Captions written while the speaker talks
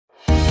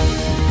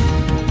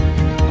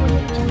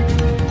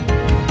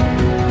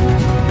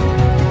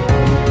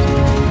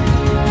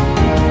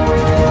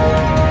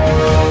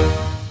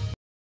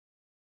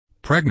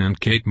pregnant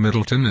Kate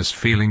Middleton is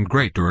feeling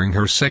great during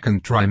her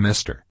second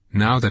trimester.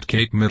 Now that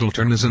Kate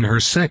Middleton is in her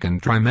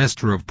second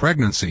trimester of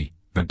pregnancy,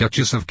 the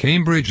Duchess of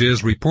Cambridge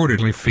is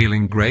reportedly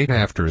feeling great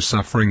after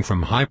suffering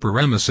from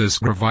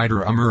hyperemesis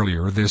gravidarum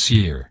earlier this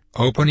year.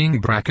 Opening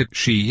bracket,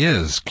 she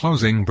is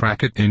closing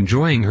bracket,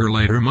 enjoying her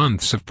later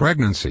months of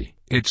pregnancy.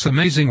 It's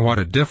amazing what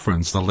a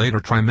difference the later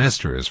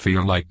trimesters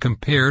feel like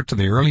compared to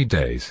the early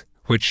days,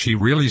 which she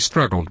really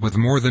struggled with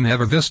more than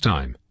ever this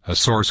time, a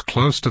source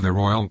close to the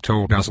royal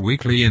told Us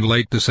Weekly in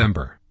late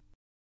December.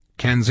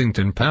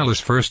 Kensington Palace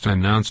first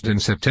announced in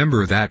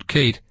September that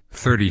Kate,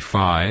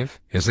 35,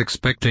 is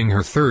expecting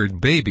her third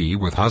baby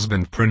with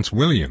husband Prince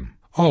William,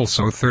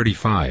 also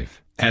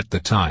 35. At the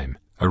time,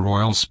 a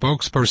royal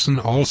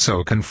spokesperson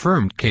also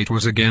confirmed Kate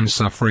was again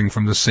suffering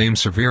from the same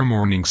severe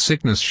morning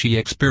sickness she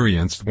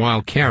experienced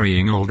while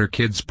carrying older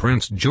kids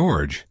Prince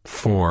George,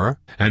 4,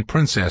 and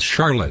Princess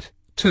Charlotte,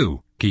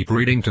 2. Keep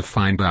reading to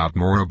find out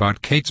more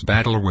about Kate's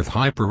battle with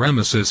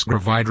hyperemesis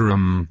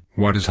gravidarum.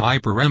 What is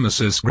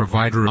hyperemesis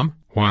gravidarum?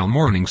 While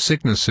morning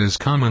sickness is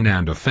common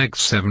and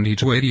affects 70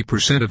 to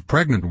 80% of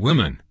pregnant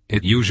women,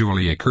 it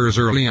usually occurs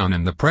early on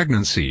in the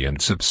pregnancy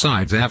and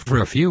subsides after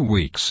a few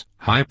weeks.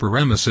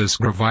 Hyperemesis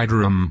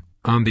gravidarum,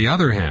 on the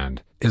other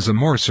hand, is a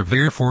more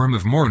severe form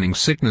of morning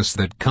sickness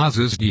that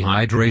causes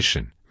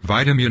dehydration,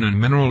 vitamin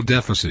and mineral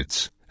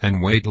deficits,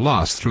 and weight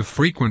loss through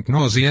frequent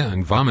nausea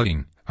and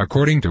vomiting,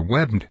 according to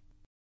WebMD.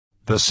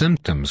 The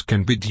symptoms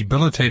can be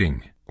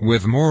debilitating.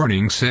 With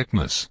morning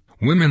sickness,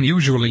 women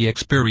usually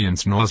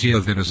experience nausea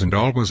that isn't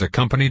always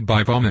accompanied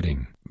by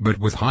vomiting, but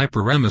with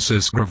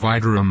hyperemesis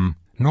gravidarum,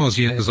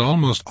 nausea is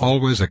almost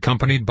always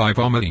accompanied by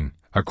vomiting,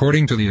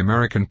 according to the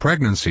American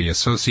Pregnancy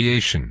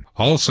Association.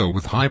 Also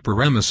with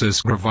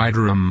hyperemesis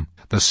gravidarum,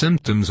 the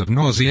symptoms of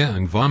nausea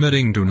and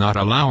vomiting do not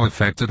allow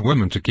affected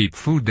women to keep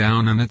food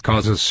down and it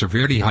causes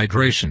severe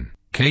dehydration.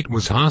 Kate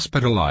was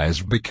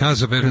hospitalized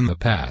because of it in the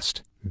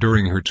past.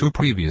 During her two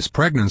previous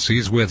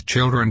pregnancies with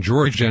children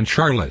George and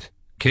Charlotte,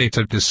 Kate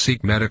had to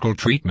seek medical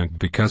treatment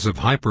because of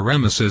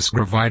hyperemesis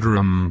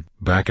gravidarum.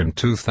 Back in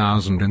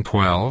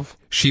 2012,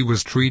 she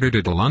was treated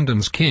at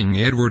London's King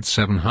Edward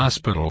VII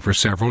Hospital for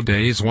several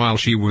days while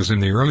she was in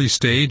the early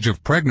stage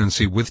of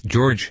pregnancy with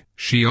George.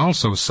 She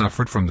also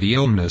suffered from the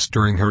illness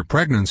during her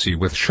pregnancy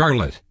with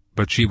Charlotte,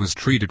 but she was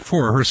treated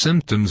for her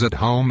symptoms at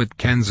home at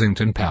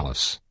Kensington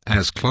Palace.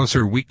 As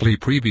Closer Weekly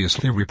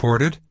previously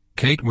reported,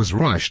 Kate was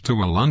rushed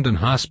to a London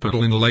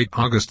hospital in late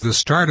August, the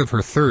start of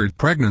her third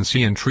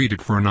pregnancy, and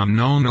treated for an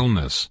unknown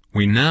illness.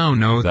 We now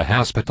know the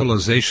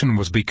hospitalization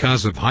was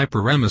because of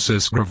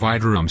hyperemesis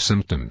gravidarum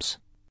symptoms.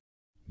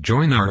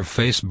 Join our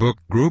Facebook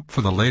group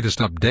for the latest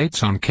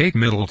updates on Kate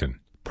Middleton,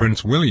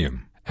 Prince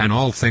William, and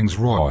all things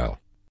royal.